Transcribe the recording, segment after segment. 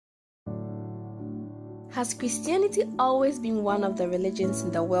Has Christianity always been one of the religions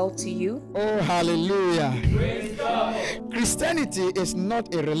in the world to you? Oh, hallelujah. Praise God. Christianity is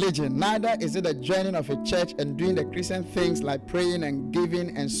not a religion, neither is it a joining of a church and doing the Christian things like praying and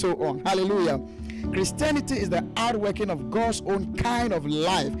giving and so on. Hallelujah. Christianity is the outworking of God's own kind of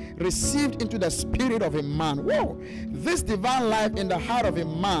life received into the spirit of a man. Whoa! This divine life in the heart of a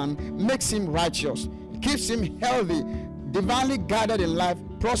man makes him righteous, keeps him healthy, divinely guided in life,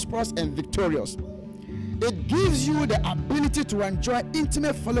 prosperous and victorious. It gives you the ability to enjoy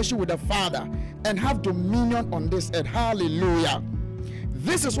intimate fellowship with the Father and have dominion on this earth. Hallelujah.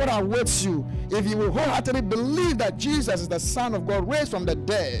 This is what awaits you if you will wholeheartedly believe that Jesus is the Son of God raised from the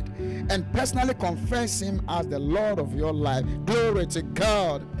dead and personally confess Him as the Lord of your life. Glory to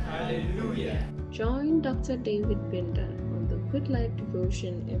God. Hallelujah. Join Dr. David Bindan on the Good Life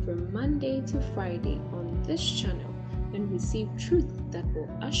Devotion every Monday to Friday on this channel and receive truth that will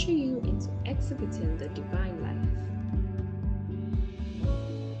usher you into exhibiting the divine life.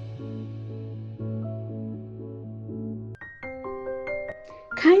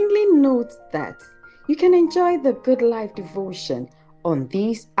 Kindly note that you can enjoy the Good Life Devotion on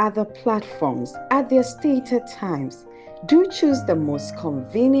these other platforms at their stated times. Do choose the most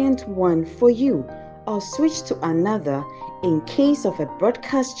convenient one for you or switch to another in case of a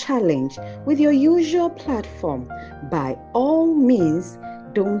broadcast challenge with your usual platform. By all means,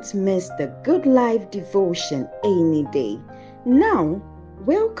 don't miss the Good Life Devotion any day. Now,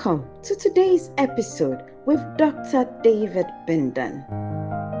 welcome to today's episode with Dr. David Bindan.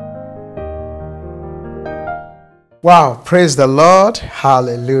 Wow, praise the Lord.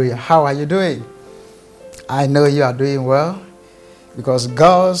 Hallelujah. How are you doing? I know you are doing well because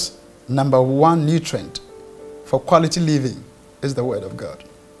God's number one nutrient for quality living is the Word of God.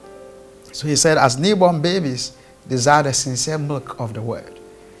 So He said, as newborn babies desire the sincere milk of the Word.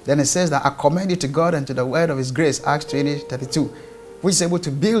 Then it says that I commend you to God and to the Word of His grace, Acts 20:32, which is able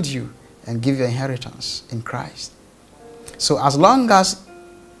to build you and give you inheritance in Christ. So as long as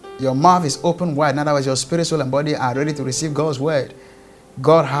your mouth is open wide, in other words, your spirit, soul, and body are ready to receive God's Word,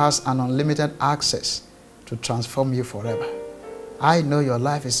 God has an unlimited access to transform you forever. I know your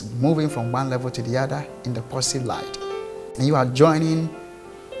life is moving from one level to the other in the positive light. And you are joining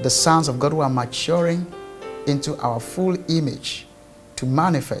the sons of God who are maturing into our full image to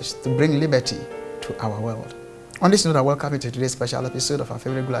manifest, to bring liberty to our world. On this note, I welcome you to today's special episode of our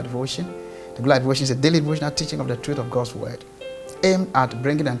favorite Good Life Devotion. The Good Life Devotion is a daily devotional teaching of the truth of God's Word, aimed at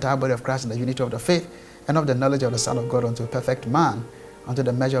bringing the entire body of Christ in the unity of the faith and of the knowledge of the Son of God unto a perfect man, unto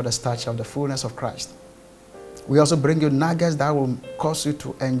the measure of the stature of the fullness of Christ. We also bring you nuggets that will cause you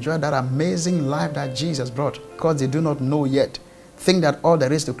to enjoy that amazing life that Jesus brought, because they do not know yet. Think that all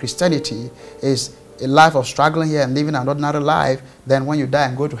there is to Christianity is a life of struggling here and living an ordinary life. Then when you die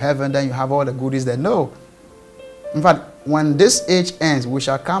and go to heaven, then you have all the goodies there. No. In fact, when this age ends, we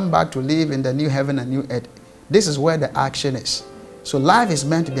shall come back to live in the new heaven and new earth. This is where the action is. So life is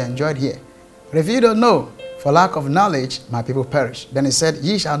meant to be enjoyed here. But if you don't know, for lack of knowledge, my people perish. Then He said,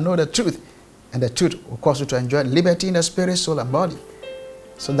 ye shall know the truth, and the truth will cause you to enjoy liberty in the spirit, soul, and body.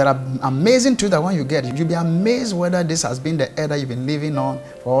 So there are amazing truths that when you get it, you'll be amazed whether this has been the air that you've been living on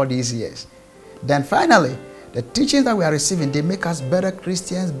for all these years. Then finally, the teachings that we are receiving, they make us better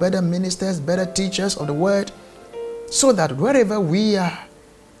Christians, better ministers, better teachers of the Word, so that wherever we are,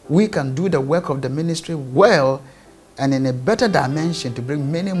 we can do the work of the ministry well and in a better dimension to bring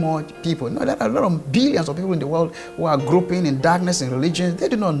many more people. You know, there are a lot of billions of people in the world who are grouping in darkness and religion. They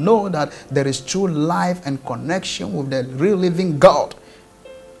do not know that there is true life and connection with the real living God.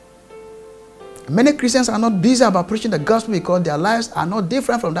 Many Christians are not busy about preaching the gospel because their lives are not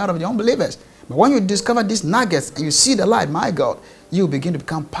different from that of the unbelievers. But when you discover these nuggets and you see the light, my God, you begin to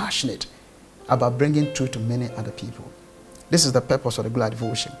become passionate about bringing truth to many other people. This is the purpose of the Good Life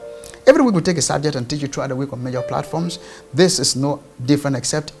Devotion. Every week we take a subject and teach you throughout the week on major platforms. This is no different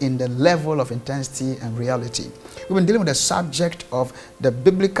except in the level of intensity and reality. We've been dealing with the subject of the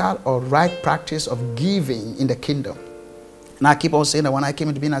biblical or right practice of giving in the kingdom. And I keep on saying that when I came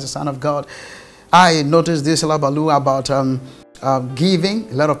into being as a son of God, I noticed this hullabaloo about giving,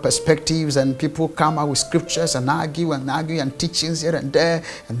 a lot of perspectives, and people come out with scriptures and argue and teachings here and there,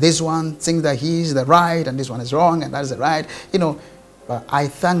 and this one thinks that he is the right and this one is wrong and that is the right. You know, I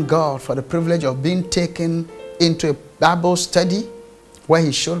thank God for the privilege of being taken into a Bible study where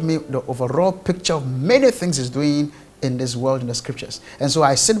He showed me the overall picture of many things He's doing in this world in the scriptures. And so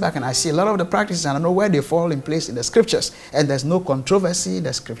I sit back and I see a lot of the practices and I know where they fall in place in the scriptures. And there's no controversy in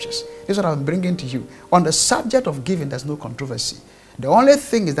the scriptures. This is what I'm bringing to you. On the subject of giving, there's no controversy. The only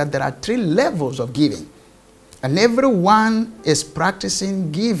thing is that there are 3 levels of giving. And everyone is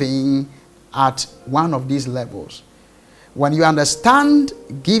practicing giving at one of these levels. When you understand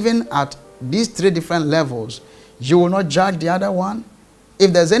giving at these 3 different levels, you will not judge the other one.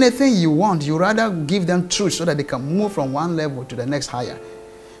 If there's anything you want, you rather give them truth so that they can move from one level to the next higher.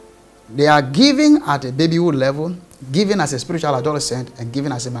 They are giving at a babyhood level, giving as a spiritual adolescent, and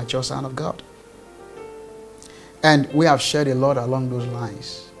giving as a mature son of God. And we have shared a lot along those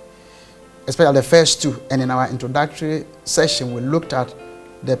lines, especially the first 2. And in our introductory session, we looked at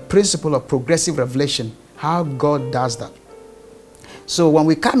the principle of progressive revelation, how God does that. So when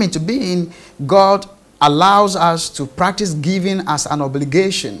we come into being, God allows us to practice giving as an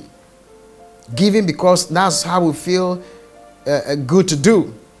obligation. Giving because that's how we feel good to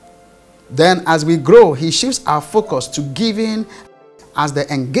do. Then as we grow, he shifts our focus to giving as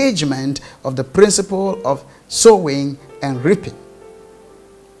the engagement of the principle of sowing and reaping.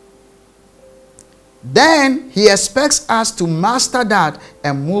 Then he expects us to master that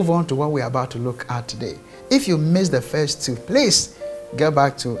and move on to what we're about to look at today. If you missed the first 2, please get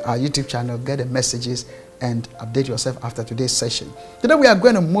back to our YouTube channel, get the messages, and update yourself after today's session. Today we are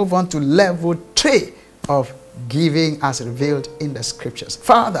going to move on to level 3 of giving as revealed in the scriptures.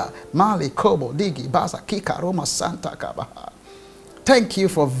 Father, Mali, Kobo, Digi, Basa, Kika, Roma, Santa, Kabaha. Thank you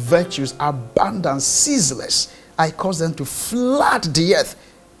for virtues, abundant, ceaseless. I cause them to flood the earth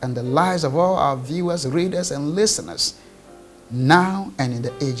and the lives of all our viewers, readers, and listeners, now and in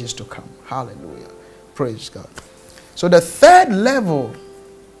the ages to come. Hallelujah. Praise God. So the 3rd level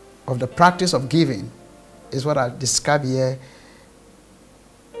of the practice of giving is what I describe here,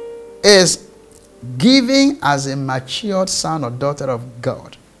 is giving as a matured son or daughter of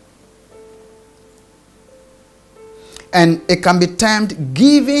God. And it can be termed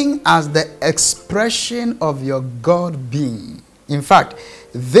giving as the expression of your God being. In fact,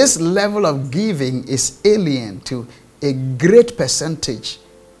 this level of giving is alien to a great percentage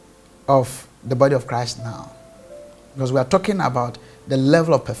of the body of Christ now, because we are talking about the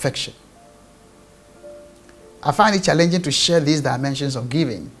level of perfection. I find it challenging to share these dimensions of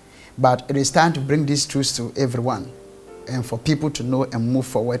giving, but it is time to bring these truths to everyone and for people to know and move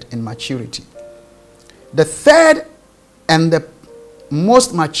forward in maturity. The 3rd and the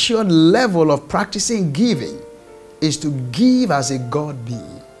most mature level of practicing giving is to give as a God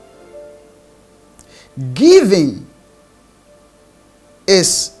being. Giving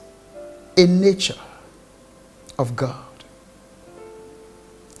is a nature of God.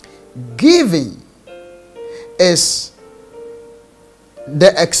 Giving is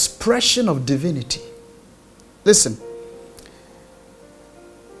the expression of divinity. Listen,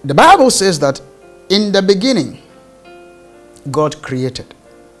 the Bible says that in the beginning, God created.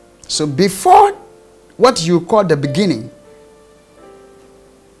 So before what you call the beginning,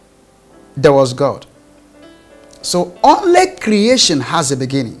 there was God. So only creation has a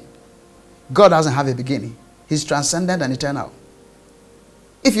beginning. God doesn't have a beginning. He's transcendent and eternal.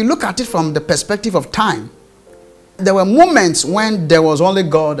 If you look at it from the perspective of time, there were moments when there was only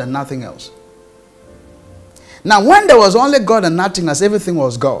God and nothing else. Now, when there was only God and nothing else, everything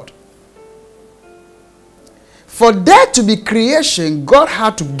was God. For there to be creation, God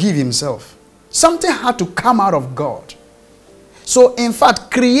had to give himself. Something had to come out of God. So, in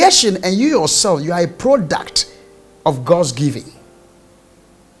fact, creation and you yourself, you are a product of God's giving.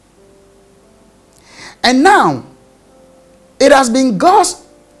 And now, it has been God's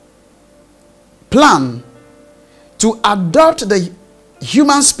plan to adopt the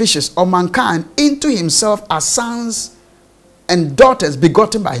human species or mankind into himself as sons and daughters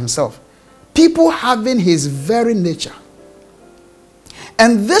begotten by himself. People having his very nature.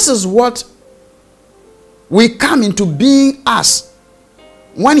 And this is what we come into being as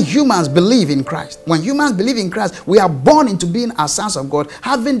when humans believe in Christ. When humans believe in Christ, we are born into being as sons of God,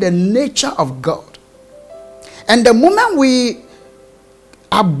 having the nature of God. And the moment we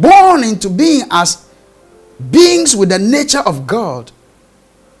are born into being as beings with the nature of God,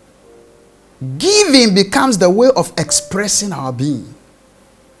 giving becomes the way of expressing our being.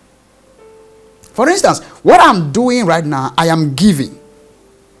 For instance, what I'm doing right now, I am giving.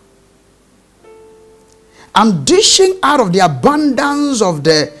 I'm dishing out of the abundance of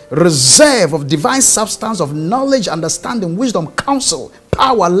the reserve of divine substance of knowledge, understanding, wisdom, counsel,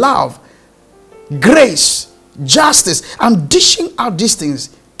 power, love, grace, justice. I'm dishing out these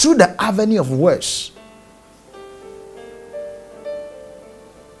things through the avenue of words.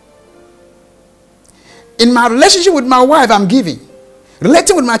 In my relationship with my wife, I'm giving.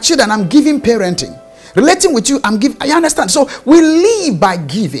 Relating with my children, I'm giving parenting. Relating with you, I'm giving. I understand. So we live by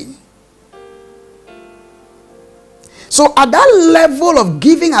giving. So at that level of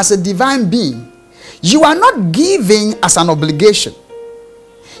giving as a divine being, you are not giving as an obligation.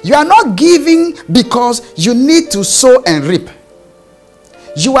 You are not giving because you need to sow and reap.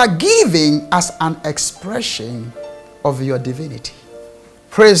 You are giving as an expression of your divinity.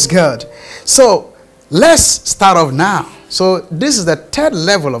 Praise God. So let's start off now. So this is the third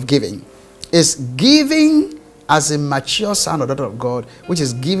level of giving. It's giving as a mature son or daughter of God, which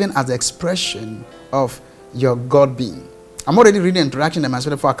is given as the expression of your God being. I'm already reading the introduction and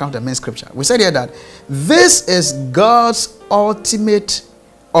before I come to the main scripture. We said here that this is God's ultimate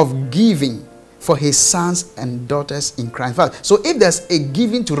of giving for his sons and daughters in Christ. In fact, so if there's a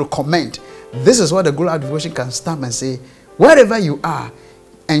giving to recommend, this is what the Good Life Devotion can stamp and say, wherever you are,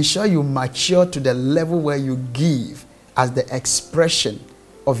 ensure you mature to the level where you give as the expression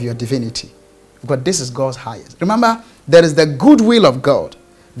of your divinity. Because this is God's highest. Remember, there is the good will of God.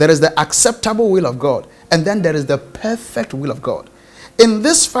 There is the acceptable will of God. And then there is the perfect will of God. In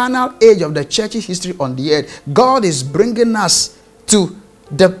this final age of the church's history on the earth, God is bringing us to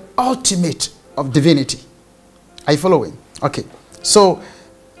the ultimate of divinity. Are you following? Okay. So,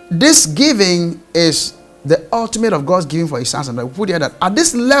 this giving is the ultimate of God's giving for his sons. And I put here that at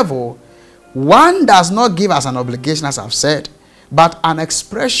this level, one does not give as an obligation, as I've said, but an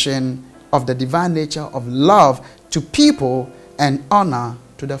expression of the divine nature of love to people and honor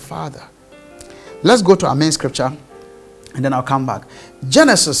to the Father. Let's go to our main scripture and then I'll come back.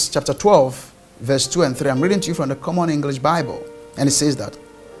 Genesis chapter 12, verse 2 and 3. I'm reading to you from the Common English Bible. And it says that,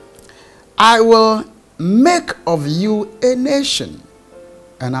 I will make of you a nation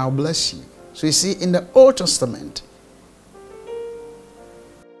and I'll bless you. So you see, in the Old Testament,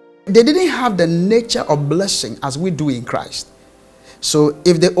 they didn't have the nature of blessing as we do in Christ. So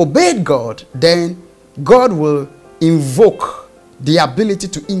if they obeyed God, then God will invoke the ability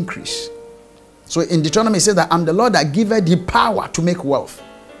to increase. So in Deuteronomy it says that I'm the Lord that giveth the power to make wealth.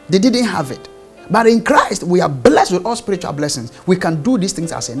 They didn't have it. But in Christ, we are blessed with all spiritual blessings. We can do these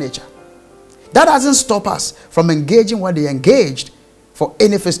things as a nature. That doesn't stop us from engaging what they engaged for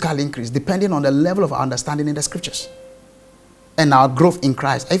any physical increase, depending on the level of our understanding in the scriptures and our growth in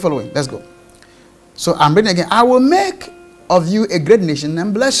Christ. Are you following? Let's go. So I'm reading again. I will make of you a great nation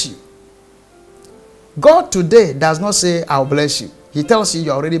and bless you. God today does not say, I'll bless you. He tells you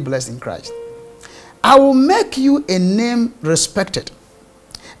you're already blessed in Christ. I will make you a name respected,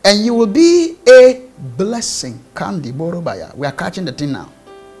 and you will be a blessing. Kandi Borobaya. We are catching the thing now.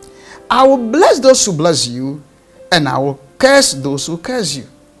 I will bless those who bless you, and I will curse those who curse you.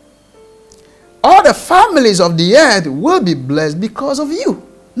 All the families of the earth will be blessed because of you.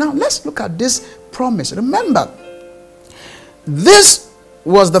 Now let's look at this promise. Remember, this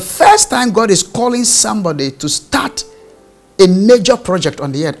was the first time God is calling somebody to start a major project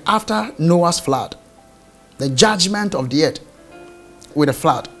on the earth after Noah's flood. The judgment of the earth with a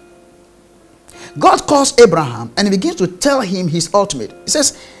flood. God calls Abraham and he begins to tell him his ultimate. He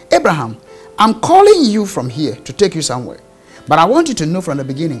says, Abraham, I'm calling you from here to take you somewhere. But I want you to know from the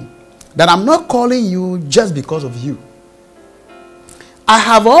beginning that I'm not calling you just because of you. I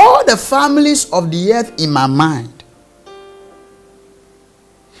have all the families of the earth in my mind.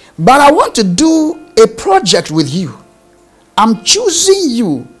 But I want to do a project with you. I'm choosing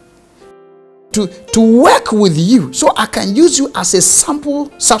you to work with you so I can use you as a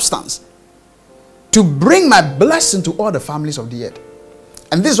sample substance to bring my blessing to all the families of the earth.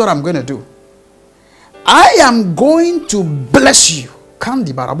 And this is what I'm going to do. I am going to bless you.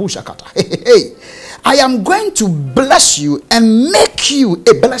 Kandi Barabu Shakata. Hey. I am going to bless you and make you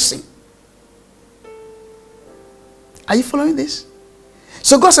a blessing. Are you following this?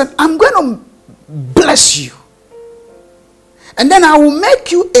 So God said, I'm going to bless you. And then I will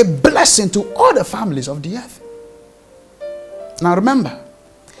make you a blessing to all the families of the earth. Now remember,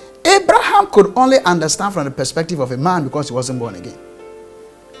 Abraham could only understand from the perspective of a man because he wasn't born again.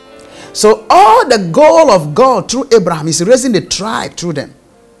 So all the goal of God through Abraham is raising the tribe through them,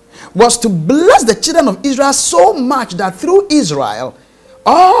 was to bless the children of Israel so much that through Israel,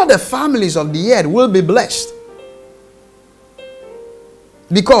 all the families of the earth will be blessed.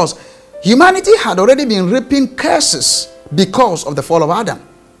 Because humanity had already been reaping curses because of the fall of Adam.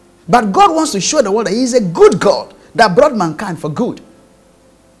 But God wants to show the world that he is a good God that brought mankind for good.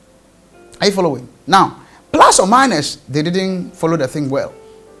 Are you following? Now, plus or minus, they didn't follow the thing well.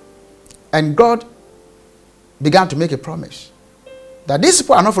 And God began to make a promise that these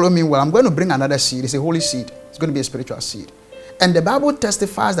people are not following me well. I'm going to bring another seed. It's a holy seed. It's going to be a spiritual seed. And the Bible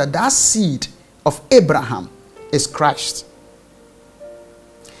testifies that that seed of Abraham is Christ.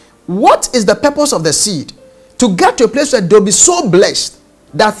 What is the purpose of the seed? To get to a place where they'll be so blessed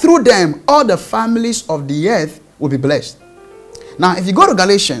that through them all the families of the earth will be blessed. Now, if you go to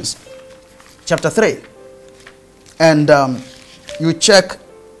Galatians chapter 3 and you check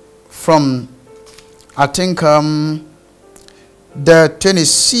from, I think, the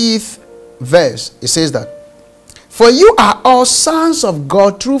 26th verse. It says that, for you are all sons of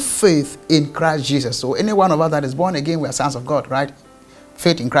God through faith in Christ Jesus. So any one of us that is born again, we are sons of God, right?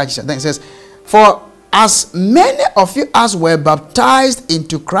 Faith in Christ Jesus. Then it says, for as many of you as were baptized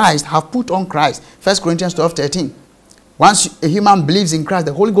into Christ have put on Christ. 1 Corinthians 12:13. Once a human believes in Christ,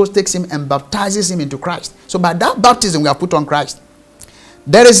 the Holy Ghost takes him and baptizes him into Christ. So by that baptism, we are put on Christ.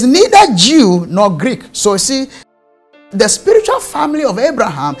 There is neither Jew nor Greek. So see, the spiritual family of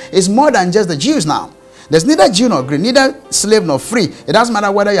Abraham is more than just the Jews now. There's neither Jew nor Greek, neither slave nor free. It doesn't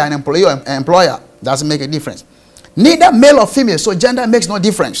matter whether you're an employee or an employer. It doesn't make a difference. Neither male or female, so gender makes no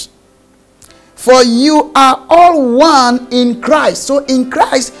difference. For you are all one in Christ. So in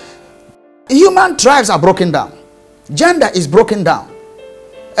Christ, human tribes are broken down. Gender is broken down.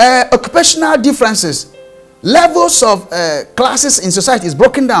 Occupational differences, levels of classes in society is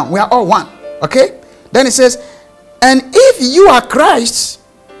broken down. We are all one. Okay? Then it says, and if you are Christ,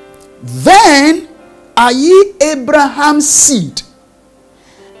 then are ye Abraham's seed,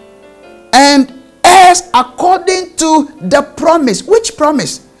 and heirs according to the promise. Which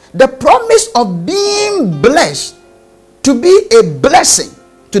promise? The promise of being blessed, to be a blessing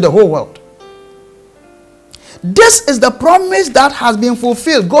to the whole world. This is the promise that has been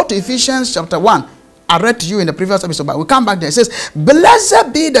fulfilled. Go to Ephesians chapter 1. I read to you in the previous episode, but we'll come back there. It says,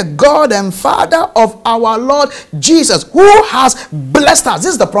 blessed be the God and Father of our Lord Jesus, who has blessed us.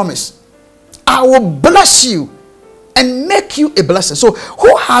 This is the promise. I will bless you and make you a blessing. So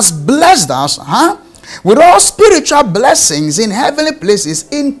who has blessed us with all spiritual blessings in heavenly places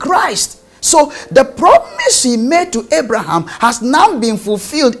in Christ. So the promise he made to Abraham has now been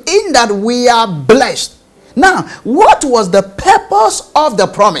fulfilled in that we are blessed. Now, what was the purpose of the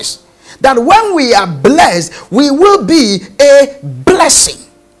promise? That when we are blessed, we will be a blessing.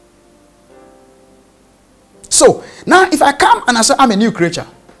 So now if I come and I say I'm a new creature,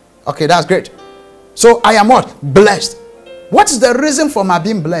 okay, that's great. So I am what? Blessed. What is the reason for my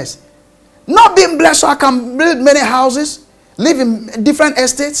being blessed? Not being blessed so I can build many houses, live in different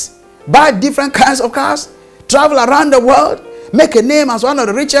estates, buy different kinds of cars, travel around the world, make a name as one of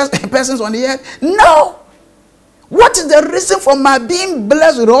the richest persons on the earth. No. What is the reason for my being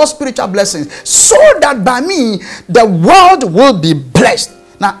blessed with all spiritual blessings? So that by me, the world will be blessed.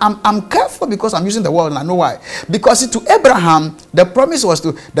 Now, I'm careful because I'm using the word and I know why. Because to Abraham, the promise was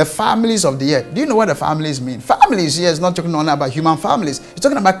to the families of the earth. Do you know what the families mean? Families here is not talking only about human families. It's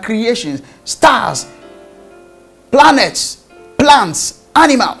talking about creations, stars, planets, plants,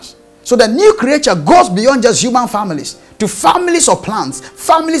 animals. So the new creature goes beyond just human families to families of plants,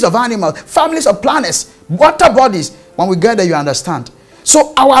 families of animals, families of planets, water bodies. When we get there, you understand.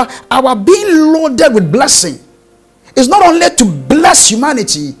 So our being loaded with blessing is not only to bless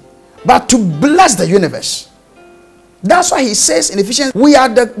humanity, but to bless the universe. That's why he says in Ephesians, we are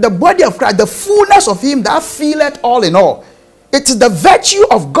the body of Christ, the fullness of him that filleth all in all. It is the virtue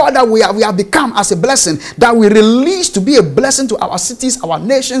of God that we have become as a blessing, that we release to be a blessing to our cities, our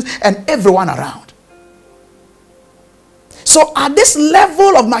nations, and everyone around. So at this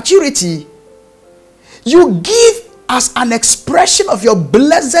level of maturity, you give as an expression of your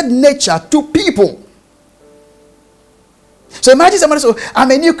blessed nature to people. So imagine somebody says, so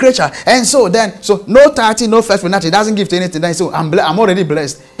I'm a new creature, and so no tithe, no first, nothing. He doesn't give to anything. Then so I'm already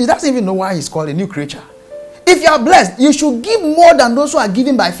blessed. He doesn't even know why he's called a new creature. If you are blessed, you should give more than those who are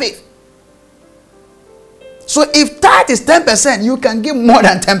giving by faith. So if tithe is 10%, you can give more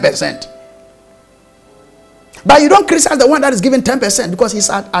than 10%. But you don't criticize the one that is giving 10% because he's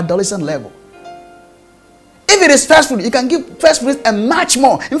at adolescent level. If it is first fruit, you can give first fruit and much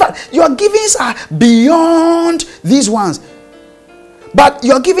more. In fact, your givings are beyond these ones. But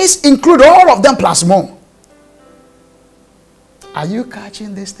your givings include all of them plus more. Are you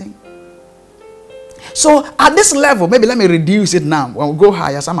catching this thing? So at this level, maybe let me reduce it now. When we go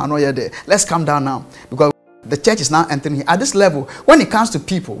higher, some are not yet there. Let's come down now. Because the church is now entering here. At this level, when it comes to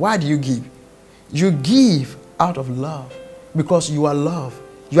people, why do you give? You give out of love. Because you are love.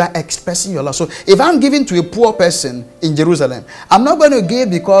 You are expressing your love. So if I'm giving to a poor person in Jerusalem, I'm not going to give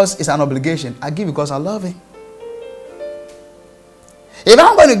because it's an obligation. I give because I love him. If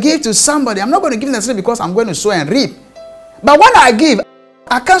I'm going to give to somebody, I'm not going to give necessarily because I'm going to sow and reap. But when I give,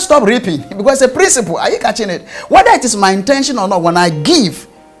 I can't stop reaping because it's a principle. Are you catching it? Whether it is my intention or not, when I give,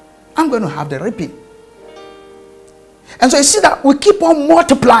 I'm going to have the reaping. And so you see that we keep on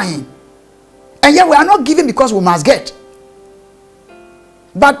multiplying. And yet we are not giving because we must get.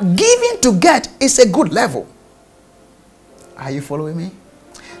 But giving to get is a good level. Are you following me?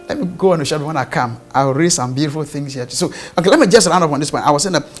 let me go on the shop when I come. I'll read some beautiful things here. So, okay, let me just round up on this point. I was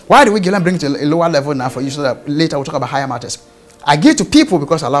saying that, why do we give and bring it to a lower level now for you so that later we'll talk about higher matters? I give to people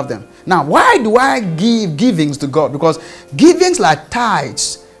because I love them. Now, why do I give givings to God? Because givings like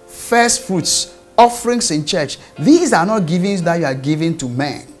tithes, first fruits, offerings in church, these are not givings that you are giving to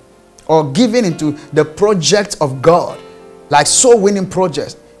men or giving into the project of God, like soul winning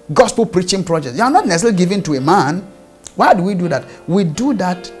projects, gospel preaching projects. You are not necessarily giving to a man. Why do we do that? We do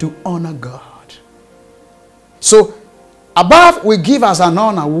that to honor God. So, above we give as an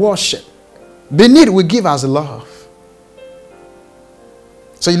honor, worship. Beneath we give as love.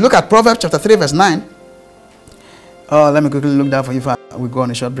 So you look at Proverbs chapter 3 verse 9. Oh, let me quickly look down for you. We go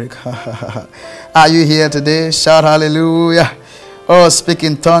on a short break. Are you here today? Shout hallelujah. Oh, speak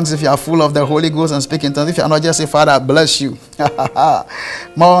in tongues if you are full of the Holy Ghost and speak in tongues. If you are not, just say, Father, bless you.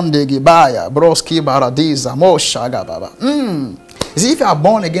 Monde gibaya, broski baradiza, moshaga baba. You see, if you are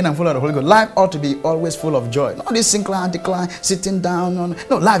born again and full of the Holy Ghost, life ought to be always full of joy. Not this incline, decline, sitting down.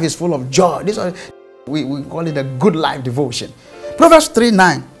 No, life is full of joy. This is we call it a good life devotion. Proverbs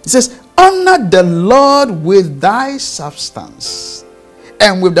 3:9. It says, honor the Lord with thy substance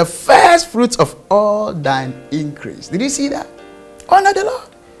and with the first fruits of all thine increase. Did you see that? Honor the Lord.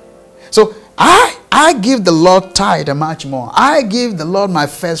 So I give the Lord tithe and much more. I give the Lord my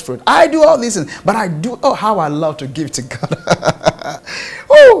first fruit. I do all these things, but I do, oh, how I love to give to God.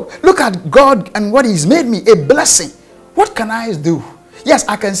 Oh, look at God and what He's made me, a blessing. What can I do? Yes,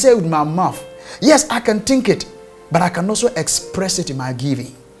 I can say it with my mouth. Yes, I can think it, but I can also express it in my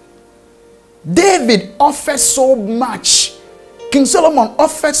giving. David offered so much. King Solomon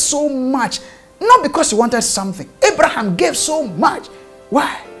offered so much. Not because he wanted something. Abraham gave so much.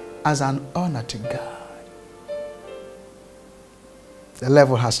 Why? As an honor to God. The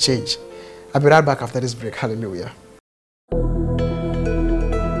level has changed. I'll be right back after this break. Hallelujah.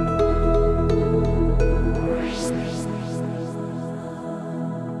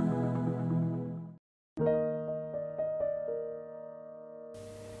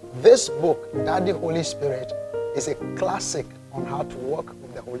 This book, Daddy Holy Spirit, is a classic on how to walk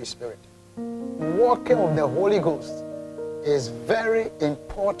with the Holy Spirit. Walking with the Holy Ghost is very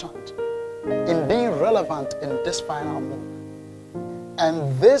important in being relevant in this final move.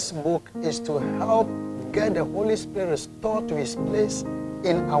 And this book is to help get the Holy Spirit restored to His place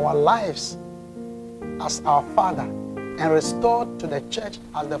in our lives as our Father and restored to the church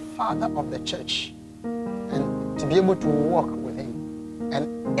as the Father of the church, and to be able to walk with Him.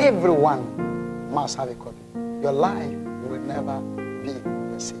 And everyone must have a copy. Your life will never be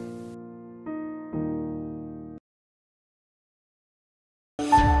the same.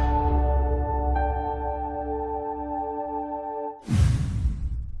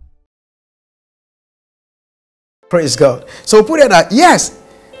 Praise God. So put it that, yes,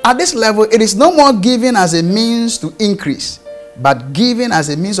 at this level, it is no more giving as a means to increase, but giving as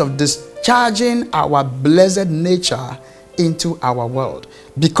a means of discharging our blessed nature into our world.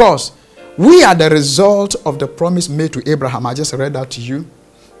 Because we are the result of the promise made to Abraham. I just read that to you.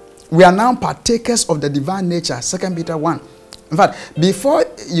 We are now partakers of the divine nature. 2 Peter 1. In fact, before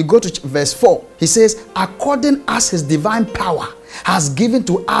you go to verse 4, he says, according as his divine power has given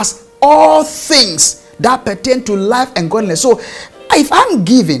to us all things that pertain to life and godliness. So, if I'm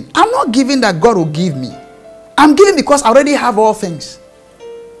giving, I'm not giving that God will give me. I'm giving because I already have all things.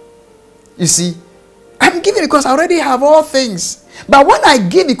 You see, I'm giving because I already have all things. But when I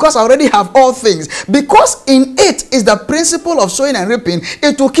give because I already have all things, because in it is the principle of sowing and reaping,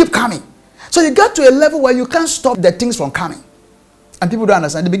 it will keep coming. So you get to a level where you can't stop the things from coming. And people don't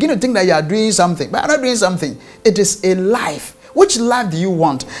understand. They begin to think that you are doing something, but you're not doing something. It is a life. Which life do you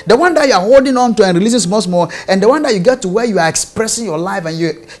want? The one that you are holding on to and releasing small, and the one that you get to where you are expressing your life and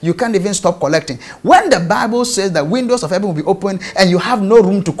you can't even stop collecting. When the Bible says that windows of heaven will be open and you have no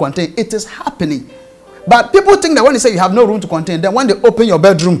room to contain, it is happening. But people think that when they say you have no room to contain, then when they open your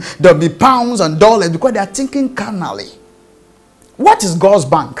bedroom, there'll be pounds and dollars because they are thinking carnally. What is God's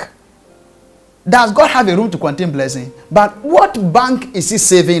bank? Does God have a room to contain blessing? But what bank is He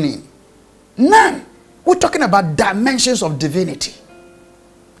saving in? None. We're talking about dimensions of divinity.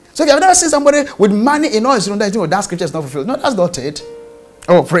 So if you have never seen somebody with money in all his room, that scripture is not fulfilled. No, that's not it.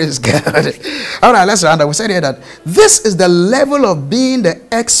 Oh, praise God. All right, let's round up. We said here that this is the level of being the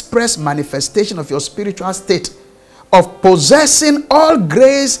express manifestation of your spiritual state, of possessing all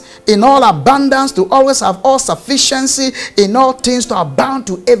grace in all abundance, to always have all sufficiency in all things, to abound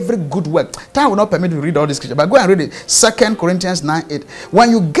to every good work. Time will not permit me to read all this scripture, but go and read it. 2 Corinthians 9:8. When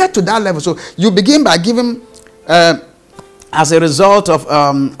you get to that level, so you begin by giving as a result of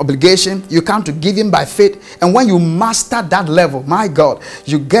obligation, you come to giving by faith. And when you master that level, my God,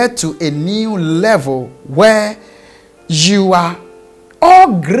 you get to a new level where you are,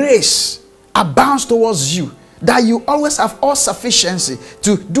 all grace abounds towards you, that you always have all sufficiency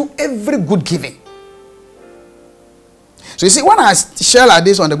to do every good giving. So you see, when I share like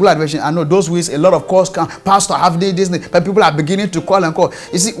this on the Good Adventure, I know those weeks a lot of calls come, Pastor, have this, but people are beginning to call and call.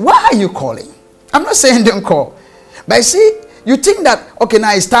 You see, why are you calling? I'm not saying don't call. But you see, you think that, okay,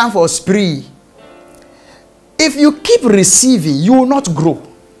 now it's time for a spree. If you keep receiving, you will not grow.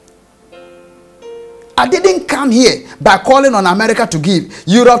 I didn't come here by calling on America to give,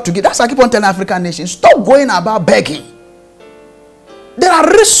 Europe to give. That's why I keep on telling African nations, stop going about begging. There are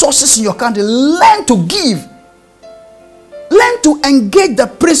resources in your country. Learn to give. Learn to engage the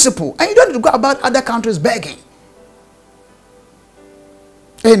principle. And you don't need to go about other countries begging.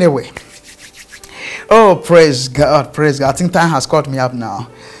 Anyway. Oh, praise God, praise God. I think time has caught me up now.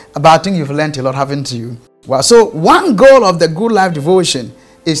 But I think you've learned a lot, haven't you? Well, so one goal of the Good Life Devotion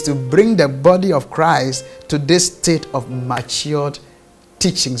is to bring the body of Christ to this state of matured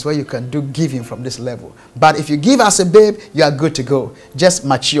teachings where you can do giving from this level. But if you give as a babe, you are good to go. Just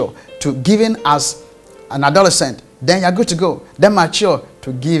mature to giving as an adolescent, then you're good to go. Then mature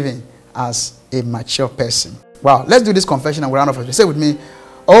to giving as a mature person. Wow, let's do this confession and we'll round off. Say with me,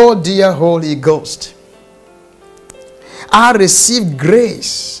 oh dear Holy Ghost, I receive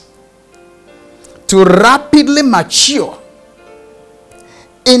grace to rapidly mature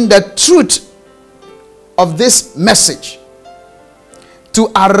in the truth of this message, to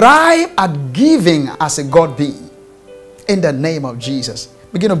arrive at giving as a God being. In the name of Jesus.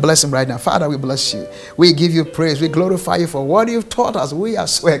 Begin to bless him right now. Father, we bless you. We give you praise. We glorify you for what you've taught us. We are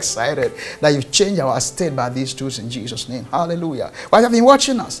so excited that you've changed our state by these truths in Jesus' name. Hallelujah. Why have you been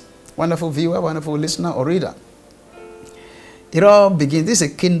watching us? Wonderful viewer, wonderful listener or reader. It all begins. This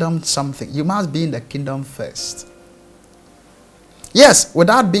is a kingdom something. You must be in the kingdom first. Yes,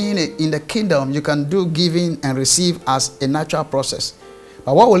 without being in the kingdom, you can do giving and receive as a natural process.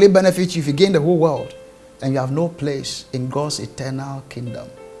 But what will it benefit you if you gain the whole world and you have no place in God's eternal kingdom?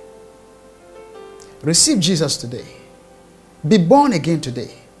 Receive Jesus today. Be born again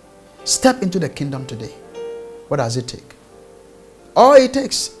today. Step into the kingdom today. What does it take? All it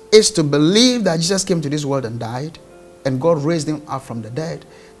takes is to believe that Jesus came to this world and died, and God raised him up from the dead,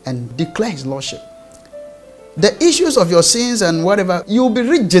 and declare his lordship. The issues of your sins and whatever, you will be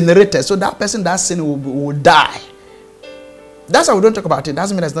regenerated. So that person that sin will die. That's why we don't talk about it.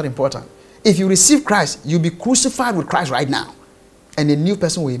 Doesn't mean that's not important. If you receive Christ, you'll be crucified with Christ right now. And a new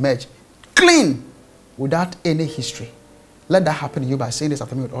person will emerge. Clean. Without any history. Let that happen to you by saying this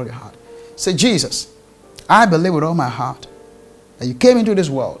after me with all your heart. Say, Jesus, I believe with all my heart that you came into this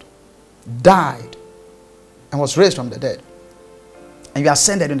world, died, and was raised from the dead. And you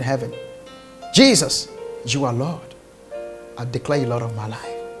ascended into heaven. Jesus, you are Lord. I declare you Lord of my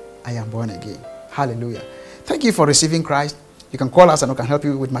life. I am born again. Hallelujah. Thank you for receiving Christ. You can call us and we can help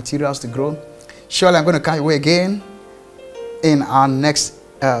you with materials to grow. Surely I'm going to come your way again in our next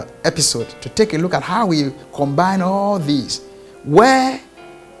episode to take a look at how we combine all these, where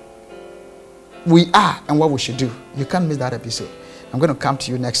we are and what we should do. You can't miss that episode. I'm going to come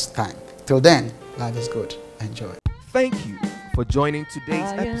to you next time. Till then, life is good. Enjoy. Thank you for joining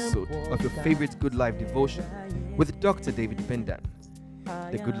today's episode of your favorite Good Life Devotion with Dr. David Bindan.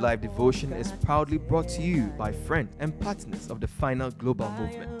 The Good Life Devotion is proudly brought to you by friends and partners of the Final Global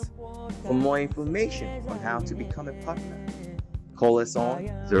Movement. For more information on how to become a partner, call us on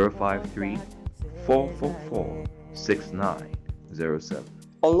 053 444 6907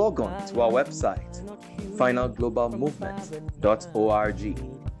 or log on to our website finalglobalmovement.org.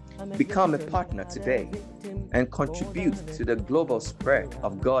 Become a partner today and contribute to the global spread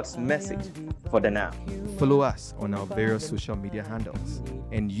of God's message for the now. Follow us on our various social media handles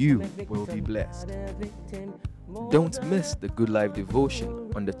and you will be blessed. Don't miss the Good Life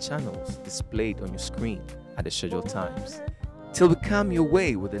Devotion on the channels displayed on your screen at the scheduled times. Till we come your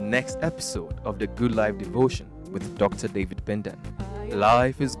way with the next episode of the Good Life Devotion with Dr. David Bindan.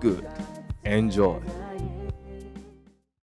 Life is good. Enjoy.